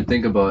you guys should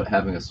think about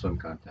having a swim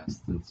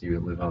contest since you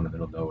live out in the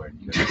middle of nowhere and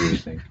you guys do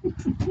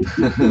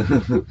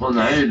anything. Well,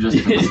 now you're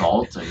just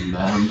insulting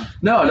them.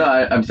 No,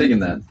 I'm thinking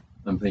that.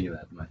 I'm thinking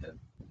that in my head.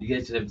 You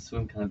guys should have a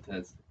swim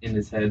contest in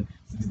his head.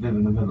 Since he's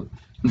living in the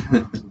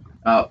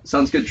middle.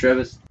 Sounds good,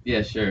 Travis.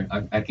 Yeah, sure.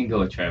 I can go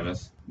with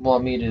Travis.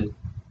 Want me to?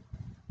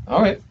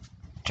 All right.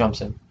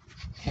 Jumps in.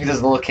 He does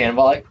a little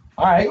cannonball like,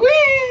 all right,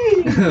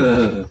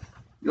 whee!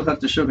 You'll have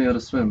to show me how to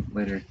swim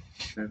later,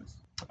 Travis.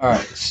 All right,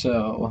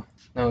 so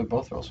now we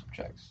both roll some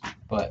checks.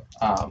 But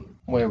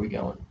where are we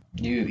going?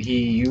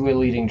 You were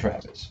leading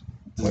Travis.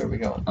 Where are we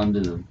going? Under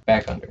the.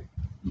 Back under.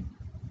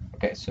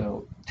 Okay,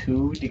 so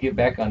 2 to get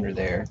back under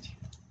there,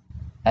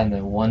 and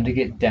then 1 to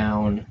get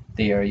down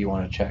the area you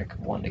want to check,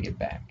 1 to get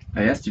back.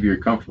 I asked if you were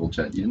comfortable,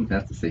 Chet. You didn't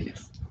have to say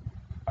yes.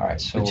 All right,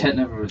 so But Chet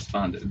never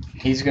responded.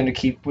 he's going to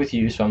keep with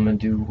you, so I'm going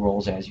to do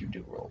rolls as you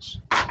do rolls.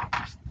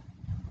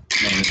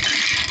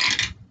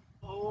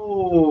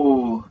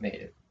 Oh. Made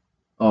it.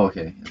 Oh,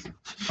 okay. Yes.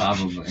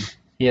 Probably.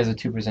 He has a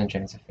 2%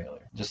 chance of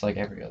failure, just like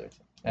everybody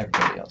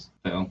else.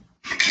 Phil.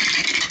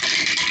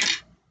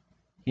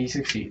 He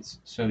succeeds,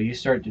 so you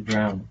start to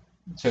drown.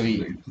 So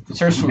he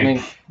starts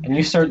swimming, and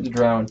you start to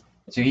drown,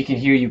 so he can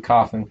hear you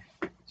coughing.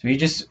 So he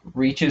just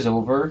reaches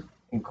over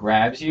and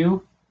grabs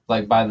you,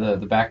 like by the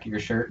back of your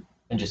shirt,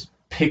 and just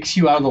picks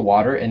you out of the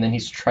water, and then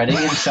he's treading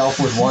himself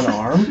with one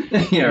arm. Yeah,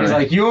 He's right.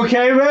 like, "You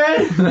okay,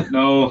 man?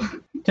 No.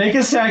 Take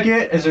a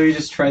second." And so he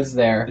just treads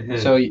there.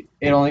 So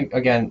it only,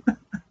 again,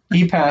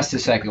 he passed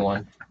his second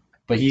one,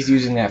 but he's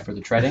using that for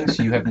the treading,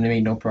 so you have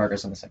made no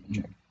progress on the second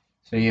check.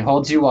 So he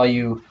holds you while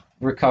you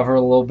recover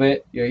a little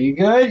bit. You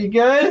good? You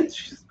good?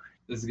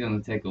 This is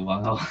gonna take a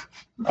while.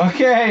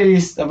 Okay,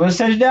 I'm gonna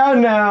set you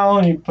down now.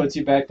 And he puts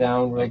you back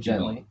down real Thank you.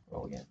 gently.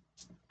 Roll again.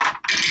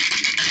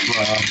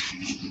 Wow.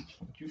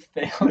 You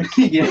failed.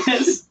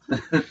 Yes.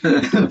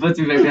 Puts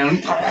me back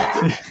down.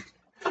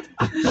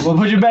 I'm gonna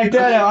put you back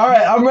down now. All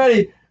right, I'm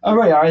ready. All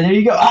right, there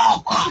you go.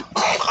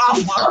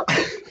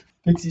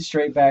 Picks you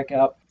straight back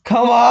up.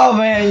 Come on,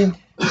 man.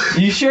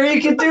 You sure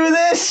you can do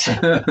this?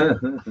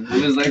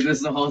 It was like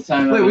this the whole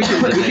time. Wait, we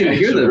can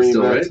hear them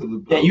still, right?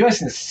 Yeah, you guys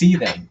can see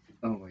them.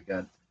 Oh my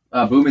god.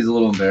 Boomy's a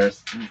little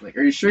embarrassed. He's like,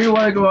 "Are you sure you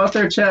want to go out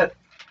there, Chet?"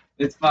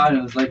 It's fine.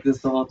 It was like this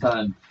the whole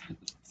time.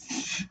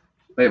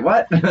 Wait,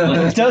 what?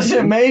 It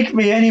doesn't make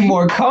me any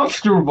more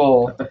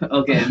comfortable.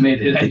 Okay, I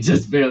made it. I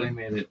just barely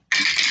made it.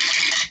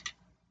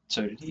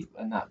 So did he.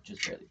 Not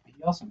just barely, but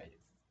he also made it.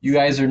 You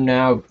guys are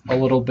now a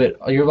little bit.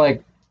 You're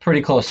like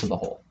pretty close to the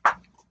hole.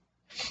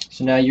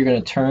 So now you're gonna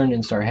turn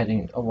and start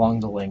heading along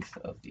the length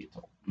of the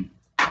atoll.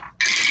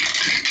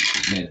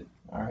 Made it.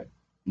 All right.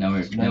 Now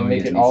we're So now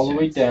make it all the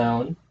way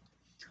down.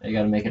 Now you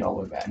gotta make it all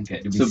the way back.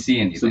 Okay. Did we see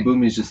anything? So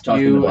Boomy's just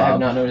talking You to Bob. have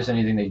not noticed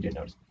anything that you didn't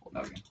notice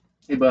before. Okay.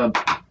 Hey Bob,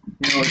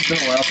 it's been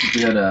a while since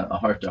we had a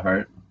heart to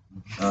heart.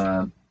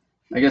 I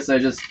guess I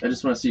just want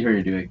to see how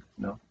you're doing.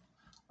 No.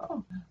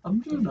 I'm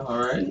doing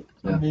alright.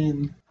 Yeah. I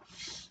mean,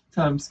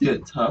 times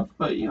get tough,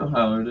 but you know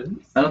how it is.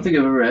 I don't think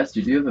I've ever asked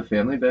you. Do you have a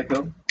family back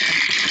home?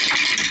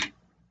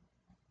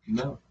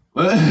 No.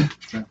 I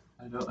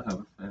don't have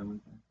a family.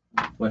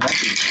 What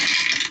happened?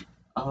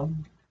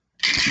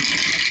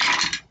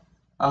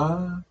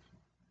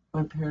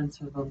 My parents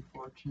have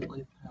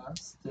unfortunately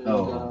passed, and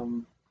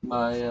Oh.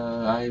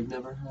 I've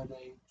never had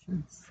any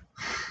kids.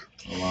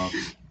 Oh wow.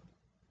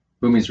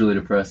 Boomy's really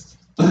depressed.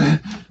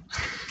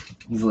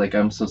 He's like,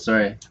 "I'm so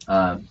sorry.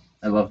 I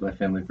love my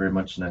family very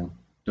much, and I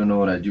don't know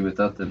what I'd do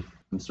without them.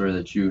 I'm sorry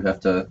that you have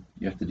to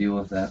deal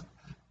with that."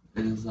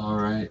 It is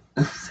alright.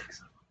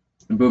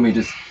 And Boomy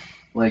just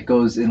like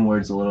goes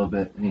inwards a little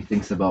bit, and he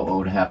thinks about what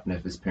would happen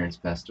if his parents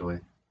passed away.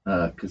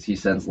 Because he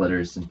sends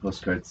letters and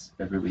postcards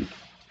every week,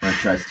 or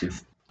tries to.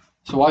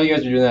 So while you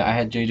guys are doing that, I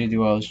had JJ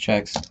do all his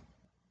checks.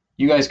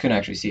 You guys couldn't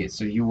actually see it,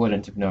 so you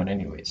wouldn't have known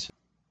anyways.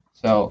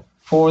 So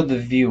for the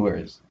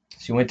viewers,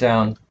 so you went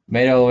down,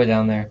 made it all the way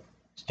down there,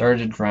 started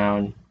to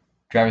drown.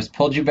 Travis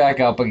pulled you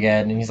back up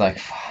again, and he's like,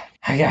 "Fuck,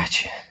 I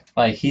got you."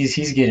 Like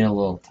he's getting a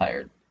little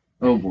tired.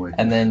 Oh boy.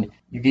 And then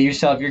you get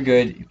yourself, you're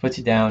good. He puts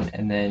you down,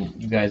 and then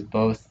you guys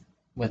both,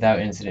 without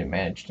incident,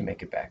 manage to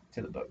make it back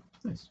to the boat.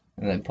 Nice.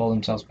 And then pull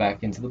themselves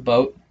back into the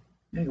boat.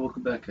 Hey,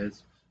 welcome back,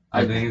 guys.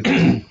 I think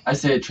it's I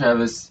say,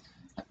 Travis,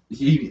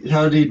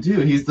 how did he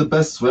do? He's the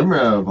best swimmer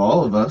out of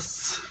all of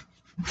us.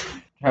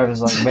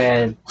 Travis is like,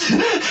 "Man,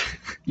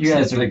 you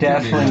guys are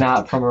definitely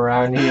not from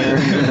around here."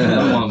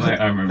 I want my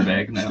armor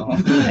back now.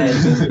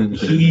 And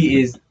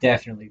he is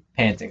definitely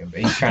panting a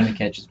bit. He's trying to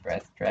catch his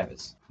breath,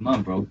 Travis. Come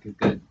on, bro. Get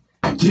good.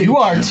 You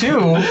are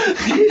too.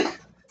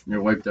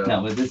 You're wiped out.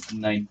 Now with this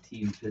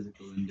 19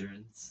 physical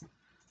endurance.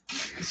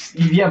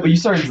 Yeah, but you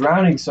started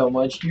drowning so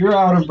much, you're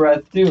out of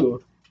breath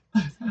too.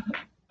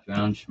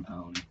 Drown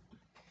schmown.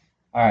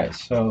 Alright,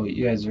 so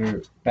you guys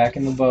are back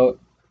in the boat.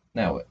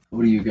 Now what?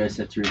 What do you guys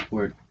have to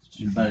report? Did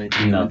you find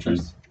anything of Nothing.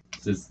 interest?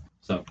 Just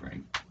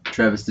suffering.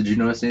 Travis, did you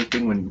notice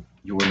anything when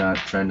you were not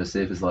trying to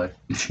save his life?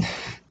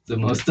 So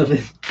most of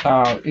it.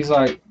 He's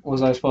like,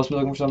 was I supposed to be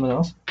looking for something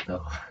else?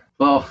 No.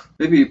 Well,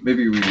 maybe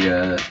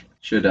we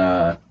should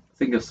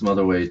think of some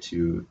other way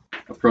to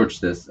approach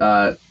this.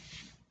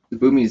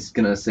 Boomy's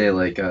gonna say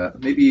like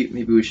maybe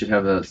we should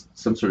have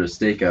some sort of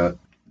stakeout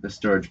the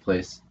storage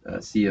place.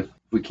 See if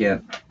we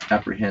can't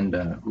apprehend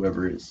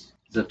whoever is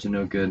up to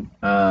no good.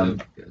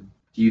 Good.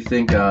 Do you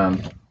think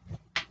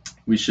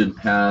we should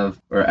have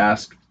or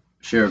ask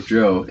Sheriff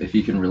Joe if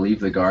he can relieve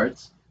the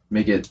guards,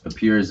 make it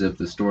appear as if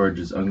the storage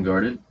is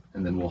unguarded,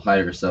 and then we'll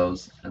hide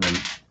ourselves and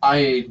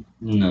then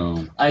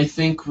No. I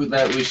think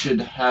that we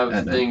should have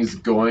At night. things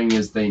going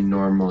as they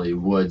normally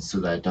would, so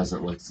that it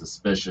doesn't look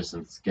suspicious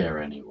and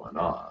scare anyone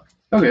off.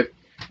 Okay.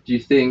 Do you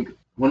think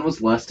when was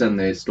the last time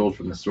they stole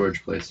from the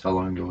storage place? How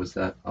long ago was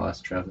that? I'll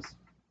ask Travis.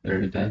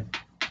 Every day.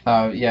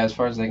 Yeah, as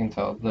far as they can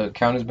tell, the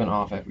count has been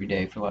off every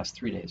day for the last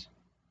 3 days.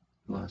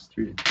 The last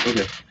 3 days.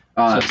 Okay.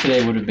 So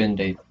today would have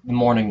been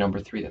morning number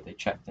 3 that they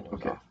checked, and it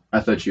was Okay. off.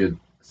 I thought you had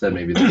said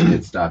maybe they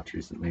had stopped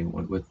recently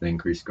with the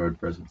increased guard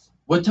presence.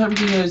 What time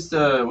do you guys?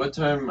 What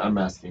time? I'm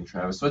asking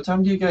Travis. What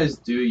time do you guys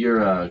do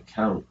your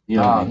count? You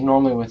know,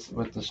 Normally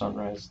with the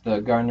sunrise, the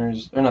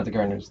gardeners, or not the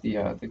gardeners, the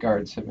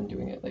guards have been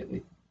doing it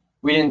lately.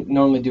 We didn't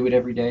normally do it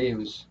every day. It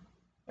was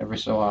every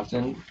so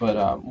often,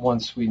 but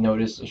once we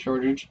notice a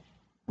shortage,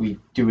 we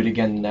do it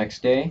again the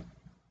next day,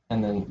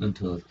 and then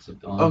Until it's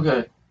gone.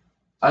 okay.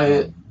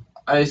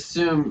 I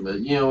assume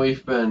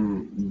we've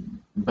been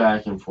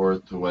back and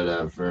forth to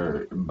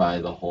whatever by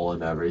the hole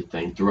and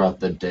everything throughout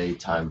the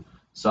daytime.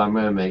 So I'm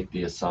gonna make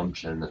the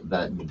assumption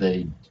that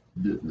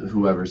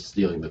whoever's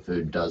stealing the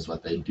food does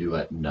what they do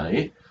at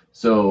night.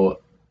 So,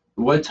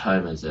 what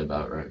time is it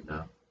about right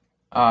now?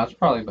 it's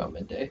probably about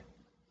midday.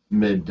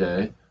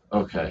 Midday.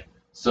 Okay.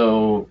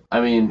 So,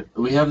 I mean,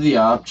 we have the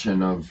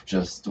option of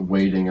just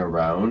waiting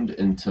around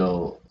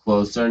until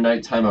closer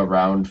nighttime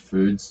around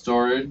food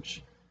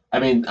storage. I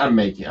mean, I'm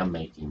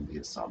making the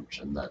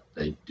assumption that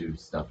they do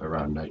stuff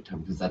around nighttime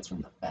because that's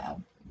when the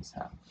bad things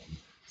happen.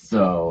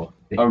 So,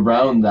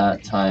 around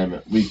that time,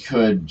 we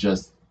could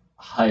just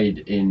hide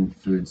in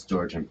food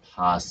storage and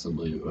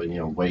possibly,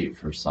 wait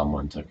for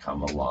someone to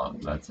come along.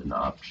 That's an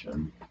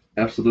option.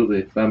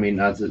 Absolutely. Bobby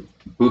nods it.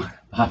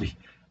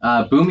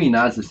 Boomy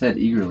nods his head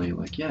eagerly,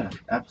 like, yeah,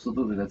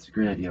 absolutely, that's a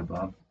great idea,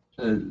 Bob.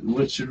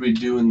 What should we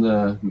do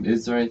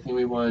is there anything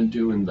we want to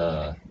do in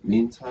the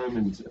meantime?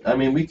 And I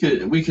mean, we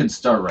could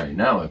start right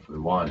now if we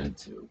wanted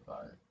to,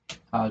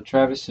 but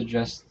Travis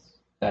suggests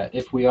that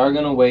if we are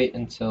going to wait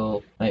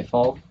until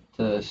nightfall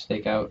to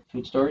stake out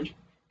food storage,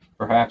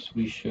 perhaps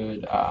we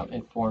should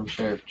inform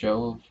Sheriff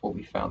Joe of what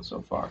we found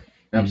so far.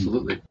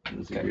 Absolutely.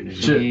 That's a Okay. great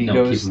idea. So he No,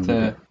 goes keep him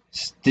to.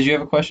 Did you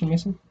have a question,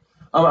 Mason?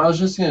 I was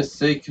just gonna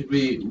say, could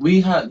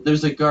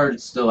there's a guard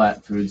still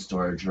at food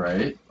storage,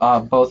 right?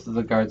 Both of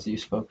the guards that you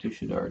spoke to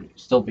should already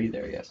still be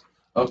there. Yes.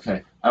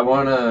 Okay, I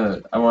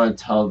wanna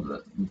tell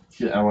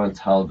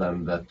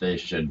them that they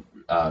should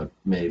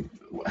maybe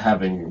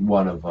have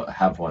one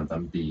of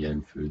them be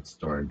in food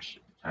storage,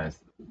 kind of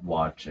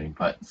watching,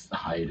 but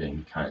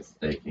hiding, kind of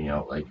staking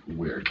out like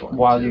we're going.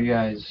 While to. you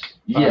guys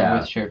Yeah.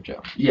 with Sheriff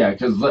Joe. Yeah,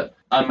 because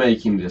I'm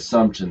making the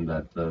assumption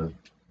that the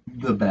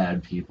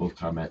bad people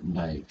come at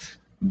night,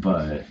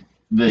 but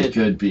they Yeah.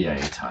 could be any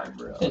time,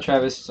 really. And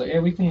Travis is like, yeah,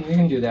 we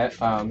can do that.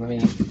 Let me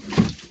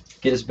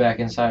get us back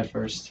inside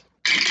first.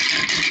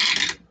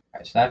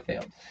 Alright, so that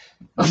failed.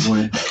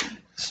 Boy.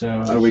 So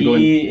Are we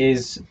going-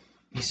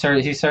 he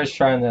starts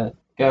trying to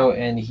go,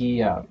 and he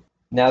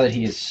now that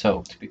he is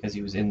soaked because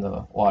he was in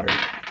the water,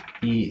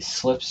 he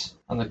slips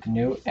on the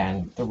canoe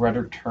and the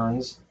rudder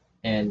turns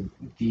and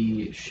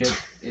the ship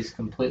is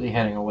completely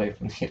heading away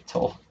from the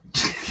atoll.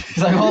 He's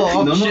like,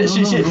 oh, No, shit, no,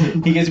 shit, no,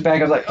 shit. He gets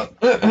back, I was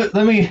like,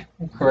 let me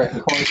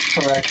course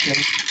correction.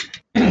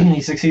 He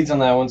succeeds on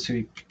that one, so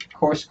he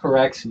course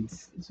corrects,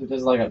 so it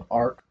does like an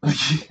arc,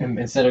 and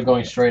instead of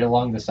going straight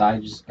along the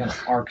side, just kind of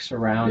arcs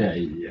around. Yeah.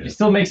 He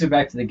still makes it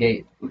back to the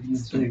gate.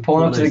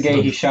 Pulling up to the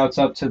gate, he shouts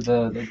up to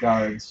the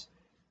guards.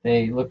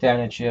 They look down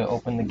at you,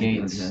 open the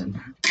gates,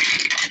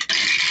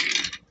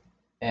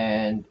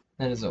 and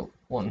that is a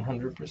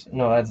 100%.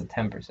 No, that's a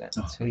 10%.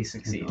 So he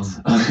succeeds.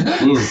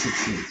 He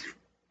succeeds.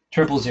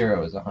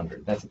 000 is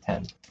 100. That's a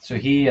 10. So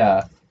he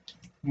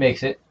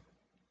makes it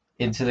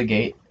into the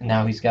gate, and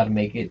now he's got to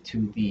make it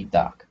to the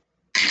dock.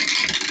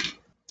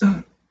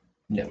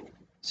 No.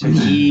 So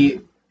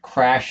he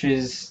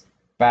crashes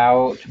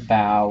bow to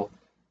bow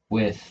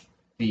with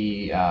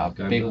the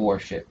big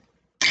warship.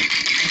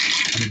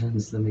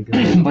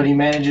 But he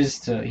manages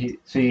to he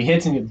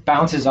hits and it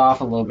bounces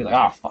off a little bit, like,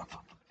 oh fuck.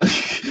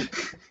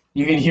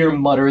 You can hear him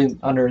muttering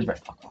under his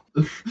breath, fuck.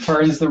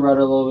 Turns the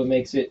rudder a little bit,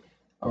 makes it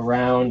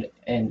around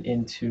and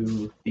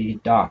into the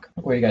dock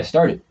where you guys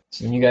started.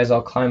 So then you guys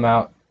all climb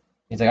out.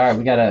 He's like, all right,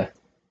 we gotta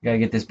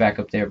get this back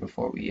up there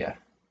before we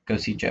go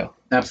see Joe.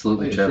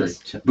 Absolutely, Wait, Travis.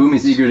 is this-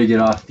 Boomy's eager to get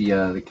off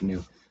the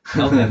canoe.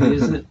 How heavy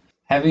is it?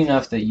 Heavy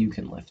enough that you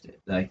can lift it.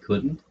 I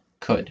couldn't.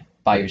 Could.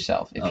 by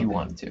yourself if Okay. you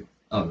wanted to.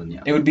 Oh, then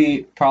yeah. It would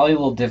be probably a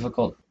little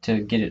difficult to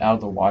get it out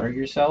of the water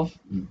yourself,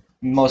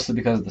 mostly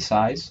because of the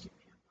size.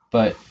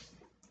 But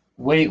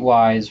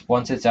weight-wise,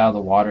 once it's out of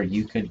the water,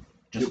 you could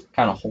just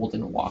kind of hold it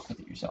and walk with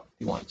it yourself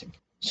if you wanted to.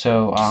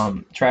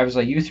 So Travis,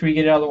 like, you three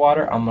get it out of the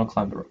water, I'm gonna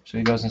climb the rope. So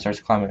he goes and starts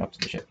climbing up to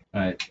the ship.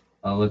 All right.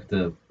 I'll look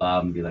to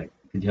Bob and be like,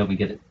 "Could you help me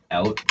get it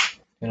out?"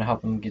 Gonna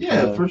help him get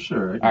Yeah, the. for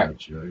sure. I got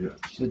Alright. you. I got you.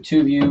 So the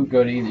two of you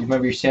go to either.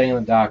 Remember, you're standing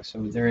on the dock,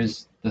 so there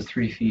is the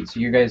 3 feet.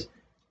 So you guys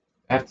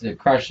have to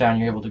crouch down.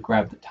 You're able to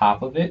grab the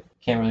top of it.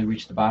 Can't really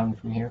reach the bottom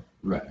from here.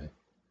 Right.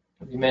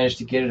 If you manage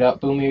to get it up,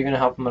 Boomy, you're gonna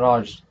help him at all.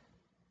 Or just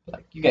be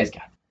like, you guys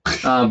got it.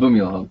 Boomy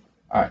will help.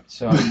 All right.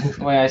 So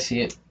the way I see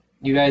it,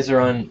 you guys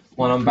are on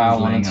one on bow,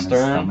 one on Laying his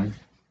stern, stomach.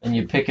 and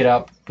you pick it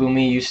up.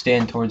 Boomy, you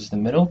stand towards the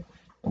middle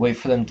and wait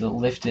for them to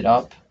lift it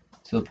up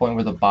to the point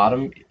where the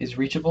bottom is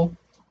reachable,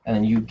 and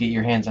then you get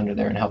your hands under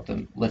there and help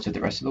them lift it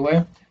the rest of the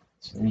way.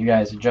 So then you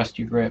guys adjust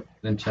your grip.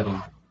 Then Chet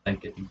will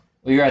thank it.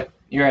 Well,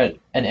 you're at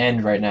an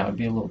end right now. It'd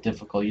be a little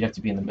difficult. You'd have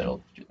to be in the middle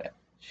to do that.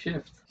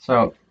 Shift.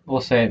 So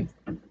we'll say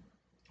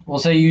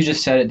you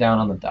just set it down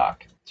on the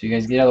dock. So you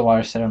guys get out of the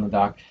water, set it on the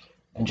dock,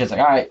 and just like,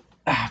 all right,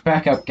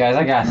 back up, guys.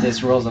 I got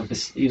this. Rolls up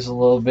his sleeves a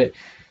little bit.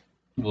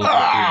 We'll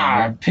just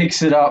remember.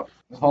 Picks it up,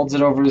 holds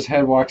it over his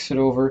head, walks it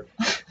over.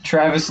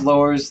 Travis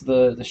lowers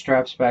the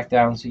straps back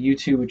down, so you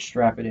two would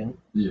strap it in,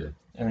 Yeah.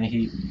 and then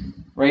he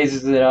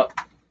raises it up,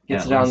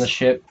 gets Yeah, it on the let's-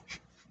 ship.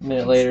 A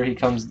minute later, he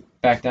comes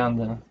back down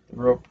the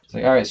rope. It's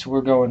like, all right, so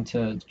we're going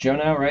to Joe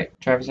now, right?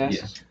 Travis asks.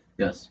 Yes.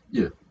 Yes.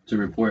 Yeah. To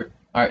report.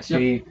 All right, so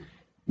he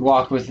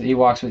walks with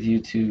you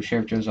to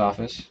Sheriff Joe's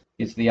office.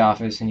 Gets to the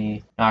office and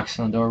he knocks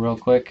on the door real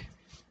quick.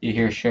 You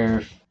hear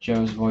Sheriff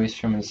Joe's voice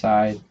from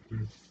inside.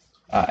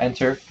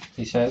 Enter,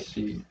 he says.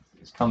 So you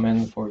just come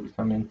in before you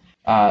come in.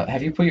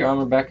 Have you put your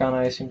armor back on?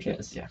 I assume, Chad?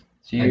 Yes. Yeah.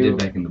 So I you did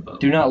back in the boat.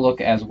 do not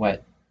look as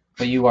wet,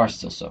 but you are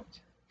still soaked.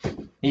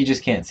 You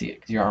just can't see it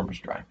because your armor's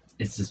dry.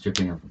 It's just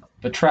dripping over.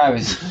 But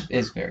Travis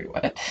is very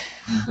wet.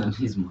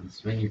 He's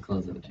moist. Bring your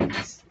clothes up,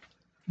 Travis.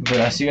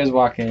 But so you guys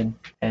walk in,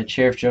 and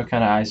Sheriff Joe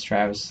kind of eyes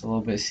Travis a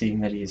little bit, seeing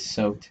that he is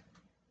soaked.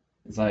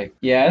 He's like,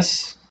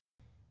 yes?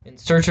 In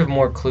search of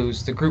more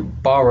clues, the group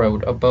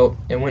borrowed a boat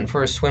and went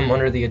for a swim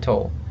under the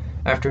atoll.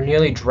 After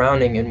nearly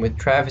drowning and with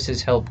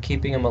Travis's help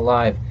keeping him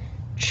alive,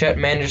 Chet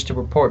managed to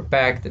report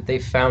back that they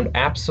found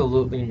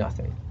absolutely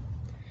nothing.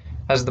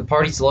 Has the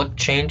party's luck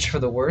changed for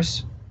the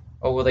worse?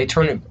 Or will they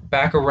turn it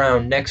back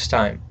around next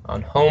time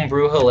on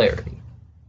Homebrew Hilarity?